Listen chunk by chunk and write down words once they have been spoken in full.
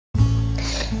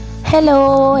Hello,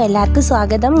 എല്ലാവർക്കും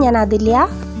സ്വാഗതം. ഞാൻ അതില്യ.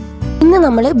 ഇന്ന്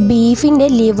നമ്മൾ ബീഫിൻ്റെ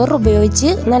ലിവർ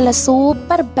ഉപയോഗിച്ച് നല്ല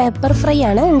സൂപ്പർ പെപ്പർ ഫ്രൈ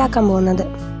ആണ് ഉണ്ടാക്കാൻ പോകുന്നത്.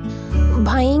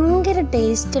 ഭയങ്കര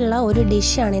ടേസ്റ്റുള്ള ഒരു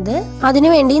ഡിഷാണിത്.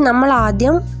 അതിനുവേണ്ടി നമ്മൾ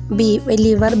ആദ്യം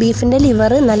ബീഫിൻ്റെ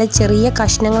ലിവർ നല്ല ചെറിയ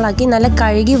കഷ്ണങ്ങളാക്കി നല്ല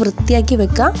കഴുകി വൃത്തിയാക്കി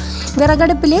വെക്കുക.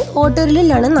 വിറകടുപ്പിൽ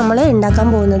ഓട്ടുരുളിലാണ് നമ്മൾ ഉണ്ടാക്കാൻ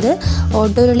പോകുന്നത്.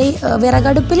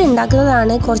 വിറകടുപ്പിൽ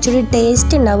ഉണ്ടാക്കുന്നതാണ് കുറച്ചുകൂടി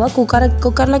ടേസ്റ്റ് ഉണ്ടാവുക.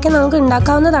 കുക്കറിലൊക്കെ നമുക്ക്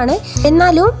ഉണ്ടാക്കാവുന്നതാണ്.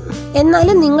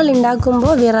 എന്നാലും നിങ്ങൾ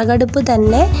ഉണ്ടാക്കുമ്പോൾ വിറകടുപ്പിൽ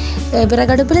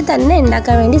തന്നെ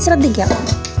ഉണ്ടാക്കാൻ വേണ്ടി ശ്രദ്ധിക്കാം.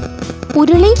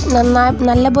 ഉരുളി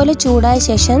നല്ലപോലെ ചൂടായ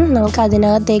ശേഷം നമുക്ക്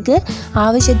അതിനകത്തേക്ക്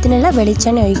ആവശ്യത്തിനുള്ള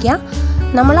വെളിച്ചെണ്ണ ഒഴിക്കുക.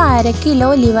 നമ്മൾ 1/2 കിലോ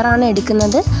ലിവറാണ്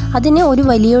എടുക്കുന്നത്. അതിന് ഒരു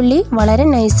വലിയ ഉള്ളി വളരെ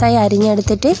നൈസായി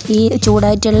അരിഞ്ഞെടുത്തിട്ട് ഈ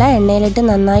ചൂടായിട്ടുള്ള എണ്ണയിലിട്ട്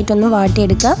നന്നായിട്ടൊന്ന്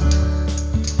വാട്ടിയെടുക്കുക.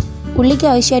 ഉള്ളിക്ക്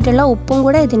ആവശ്യമായിട്ടുള്ള ഉപ്പും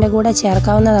കൂടെ ഇതിൻ്റെ കൂടെ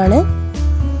ചേർക്കാവുന്നതാണ്.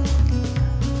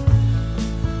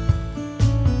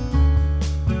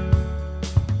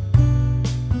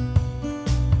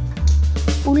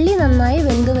 ഉള്ളി നന്നായി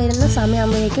വെന്ത് വരുന്ന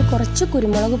സമയമാകുമ്പോഴേക്ക് കുറച്ച്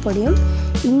കുരുമുളക് പൊടിയും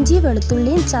ഇഞ്ചി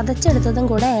വെളുത്തുള്ളിയും ചതച്ചെടുത്തതും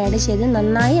കൂടെ ആഡ് ചെയ്ത്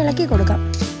നന്നായി ഇളക്കി കൊടുക്കാം.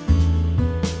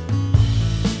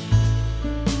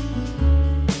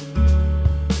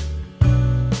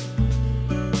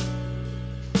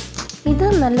 ഇത്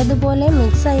നല്ലതുപോലെ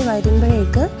മിക്സായി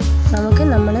വരുമ്പോഴേക്ക് നമുക്ക്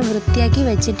നമ്മൾ വൃത്തിയാക്കി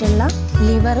വെച്ചിട്ടുള്ള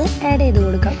ലിവർ ആഡ് ചെയ്ത്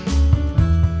കൊടുക്കാം.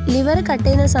 ലിവർ കട്ട്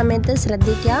ചെയ്യുന്ന സമയത്ത്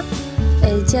ശ്രദ്ധിക്കുക,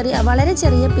 വളരെ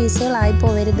ചെറിയ പീസുകളായി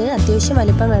പോവരുത്. അത്യാവശ്യം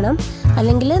വലിപ്പം വേണം.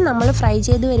 അല്ലെങ്കിൽ നമ്മൾ ഫ്രൈ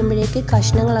ചെയ്ത് വരുമ്പോഴേക്ക്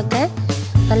കഷ്ണങ്ങളൊക്കെ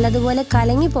നല്ലതുപോലെ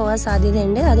കലങ്ങി പോകാൻ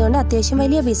സാധ്യതയുണ്ട്. അതുകൊണ്ട് അത്യാവശ്യം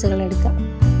വലിയ പീസുകൾ എടുക്കാം.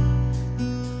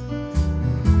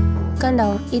 കണ്ടോ,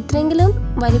 ഇത്രയെങ്കിലും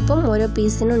വലിപ്പം ഓരോ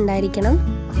പീസിനും ഉണ്ടായിരിക്കണം.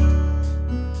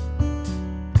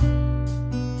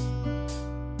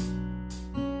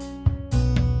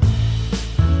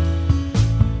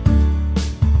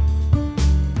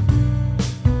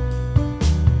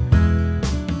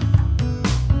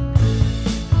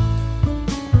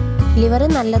 ലിവർ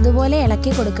നല്ലതുപോലെ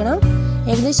ഇളക്കി കൊടുക്കണം.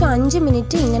 ഏകദേശം 5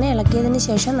 മിനിറ്റ് ഇങ്ങനെ ഇളക്കിയതിന്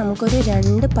ശേഷം നമുക്കൊരു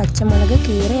 2 പച്ചമുളക്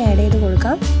കീറി ആഡ് ചെയ്ത്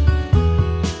കൊടുക്കാം.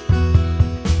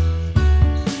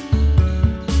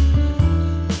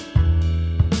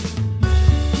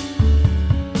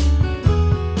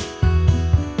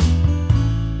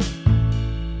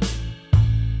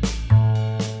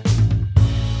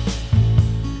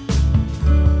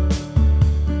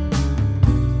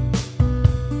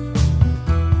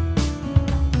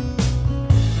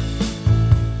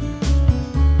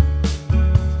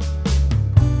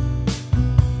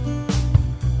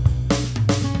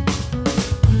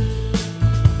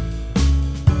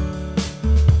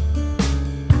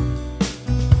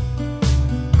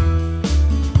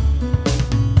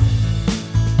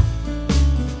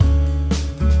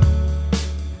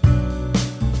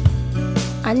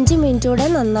 അഞ്ച് മിനിറ്റൂടെ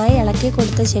നന്നായി ഇളക്കി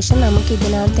കൊടുത്ത ശേഷം നമുക്ക്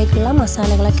ഇതിനകത്തേക്കുള്ള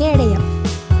മസാലകളൊക്കെ ആഡ് ചെയ്യാം.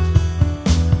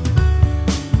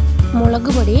 മുളക്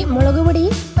പൊടി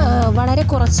വളരെ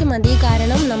കുറച്ച് മതി.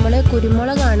 കാരണം നമ്മൾ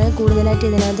കുരുമുളകാണ് കൂടുതലായിട്ട്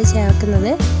ഇതിനകത്ത്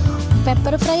ചേർക്കുന്നത്.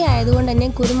 പെപ്പർ ഫ്രൈ ആയതുകൊണ്ട് തന്നെ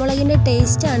കുരുമുളകിൻ്റെ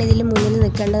ടേസ്റ്റാണ് ഇതിൽ മുന്നിൽ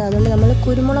നിൽക്കേണ്ടത്. അതുകൊണ്ട് നമ്മൾ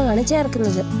കുരുമുളകാണ്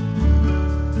ചേർക്കുന്നത്.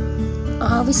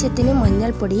 ആവശ്യത്തിന്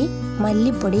മഞ്ഞൾപ്പൊടി,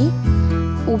 മല്ലിപ്പൊടി,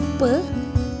 ഉപ്പ്,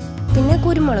 പിന്നെ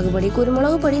കുരുമുളക്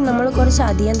പൊടി നമ്മൾ കുറച്ച്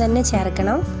അധികം തന്നെ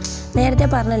ചേർക്കണം. നേരത്തെ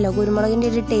പറഞ്ഞല്ലോ, കുരുമുളകിൻ്റെ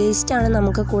ഒരു ടേസ്റ്റാണ്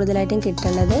നമുക്ക് കൂടുതലായിട്ടും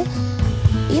കിട്ടേണ്ടത്.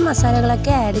 ഈ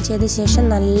മസാലകളൊക്കെ ആഡ് ചെയ്ത ശേഷം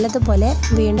നല്ലതുപോലെ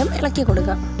വീണ്ടും ഇളക്കി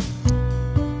കൊടുക്കാം.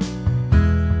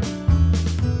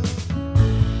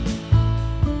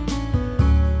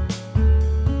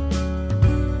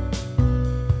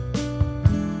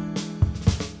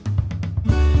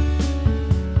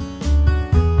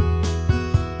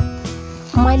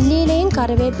 മല്ലിയിലയും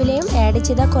കറിവേപ്പിലയും ആഡ്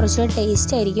ചെയ്താൽ കുറച്ചുകൂടി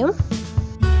ടേസ്റ്റ് ആയിരിക്കും.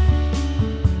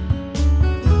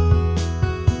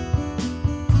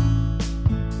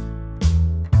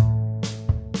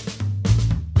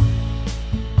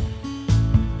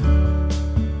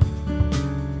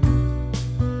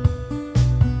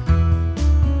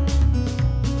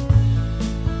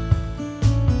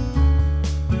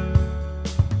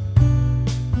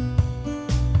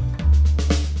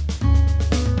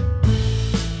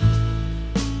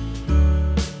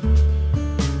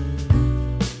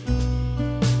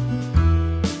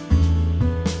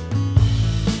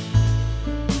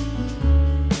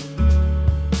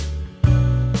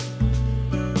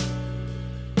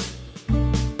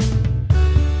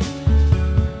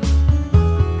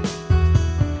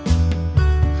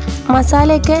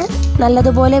 മസാലയൊക്കെ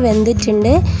നല്ലതുപോലെ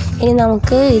വെന്തിട്ടുണ്ട്. ഇനി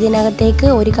നമുക്ക് ഇതിനകത്തേക്ക്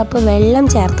 1 കപ്പ് വെള്ളം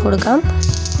ചേർത്ത് കൊടുക്കാം.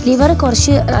 ലിവർ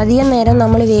കുറച്ച് അധികം നേരം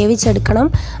നമ്മൾ വേവിച്ചെടുക്കണം.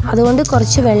 അതുകൊണ്ട്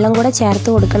കുറച്ച് വെള്ളം കൂടെ ചേർത്ത്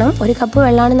കൊടുക്കണം. 1 കപ്പ്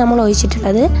വെള്ളമാണ് നമ്മൾ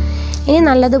ഒഴിച്ചിട്ടുള്ളത്. ഇനി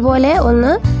നല്ലതുപോലെ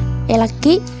ഒന്ന്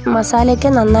ഇളക്കി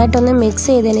മസാലയൊക്കെ നന്നായിട്ടൊന്ന് മിക്സ്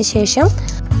ചെയ്തതിന് ശേഷം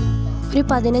ഒരു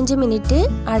 15 മിനിറ്റ്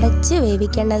അടച്ച്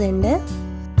വേവിക്കേണ്ടതുണ്ട്.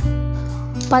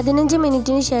 15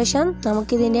 മിനിറ്റിന് ശേഷം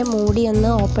നമുക്കിതിൻ്റെ മൂടി ഒന്ന്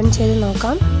ഓപ്പൺ ചെയ്ത്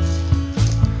നോക്കാം.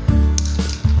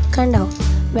 കണ്ടോ,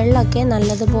 വെള്ളമൊക്കെ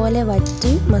നല്ലതുപോലെ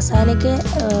വറ്റി മസാലയ്ക്ക്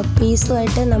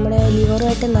പീസുമായിട്ട് നമ്മുടെ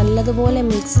ലിവറുമായിട്ട് നല്ലതുപോലെ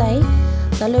മിക്സായി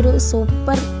നല്ലൊരു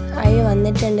സൂപ്പർ ആയി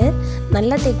വന്നിട്ടുണ്ട്.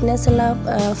 നല്ല തിക്നെസ് ഉള്ള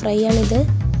ഫ്രൈ ആണിത്.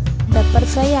 പെപ്പർ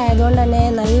ഫ്രൈ ആയതുകൊണ്ട് തന്നെ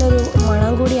നല്ലൊരു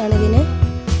മണം കൂടിയാണ് ഇതിന്.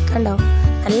 കണ്ടോ,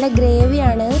 നല്ല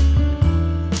ഗ്രേവിയാണ്.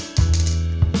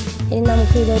 ഇനി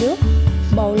നമുക്ക് ഇതൊരു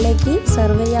ബൗളിലേക്ക്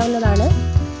സെർവ് ചെയ്യാവുന്നതാണ്.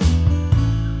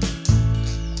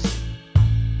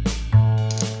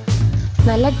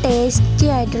 നല്ല ടേസ്റ്റി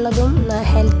ആയിട്ടുള്ളതും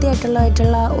ഹെൽത്തി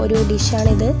ആയിട്ടുള്ള ഒരു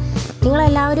ഡിഷാണിത്.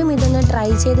 നിങ്ങളെല്ലാവരും ഇതൊന്ന് ട്രൈ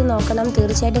ചെയ്ത് നോക്കണം.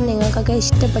 തീർച്ചയായിട്ടും നിങ്ങൾക്കൊക്കെ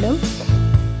ഇഷ്ടപ്പെടും.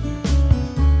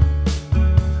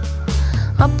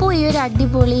 അപ്പോൾ ഈ ഒരു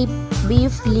അടിപൊളി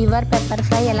ബീഫ് ലിവർ പെപ്പർ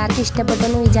ഫ്രൈ എല്ലാവർക്കും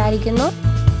ഇഷ്ടപ്പെട്ടെന്ന് വിചാരിക്കുന്നു.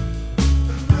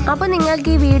 അപ്പോൾ നിങ്ങൾക്ക്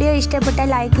ഈ വീഡിയോ ഇഷ്ടപ്പെട്ടാൽ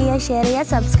ലൈക്ക് ചെയ്യുക, ഷെയർ ചെയ്യുക,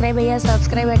 സബ്സ്ക്രൈബ് ചെയ്യുക.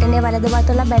 സബ്സ്ക്രൈബ് ബട്ടൻ്റെ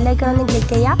വലതുഭാഗത്തുള്ള ബെല്ലൈക്കൺ ഒന്ന്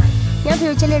ക്ലിക്ക് ചെയ്യുക. ഞാൻ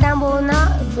ഫ്യൂച്ചറിൽ ഇടാൻ പോകുന്ന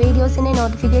വീഡിയോസിൻ്റെ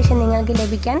നോട്ടിഫിക്കേഷൻ നിങ്ങൾക്ക്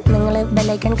ലഭിക്കാൻ നിങ്ങൾ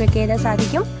ബെല്ലൈക്കൺ ക്ലിക്ക് ചെയ്താൽ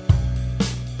സാധിക്കും.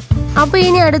 അപ്പോൾ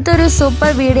ഇനി അടുത്തൊരു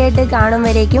സൂപ്പർ വീഡിയോ ആയിട്ട് കാണും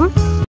വരേക്കും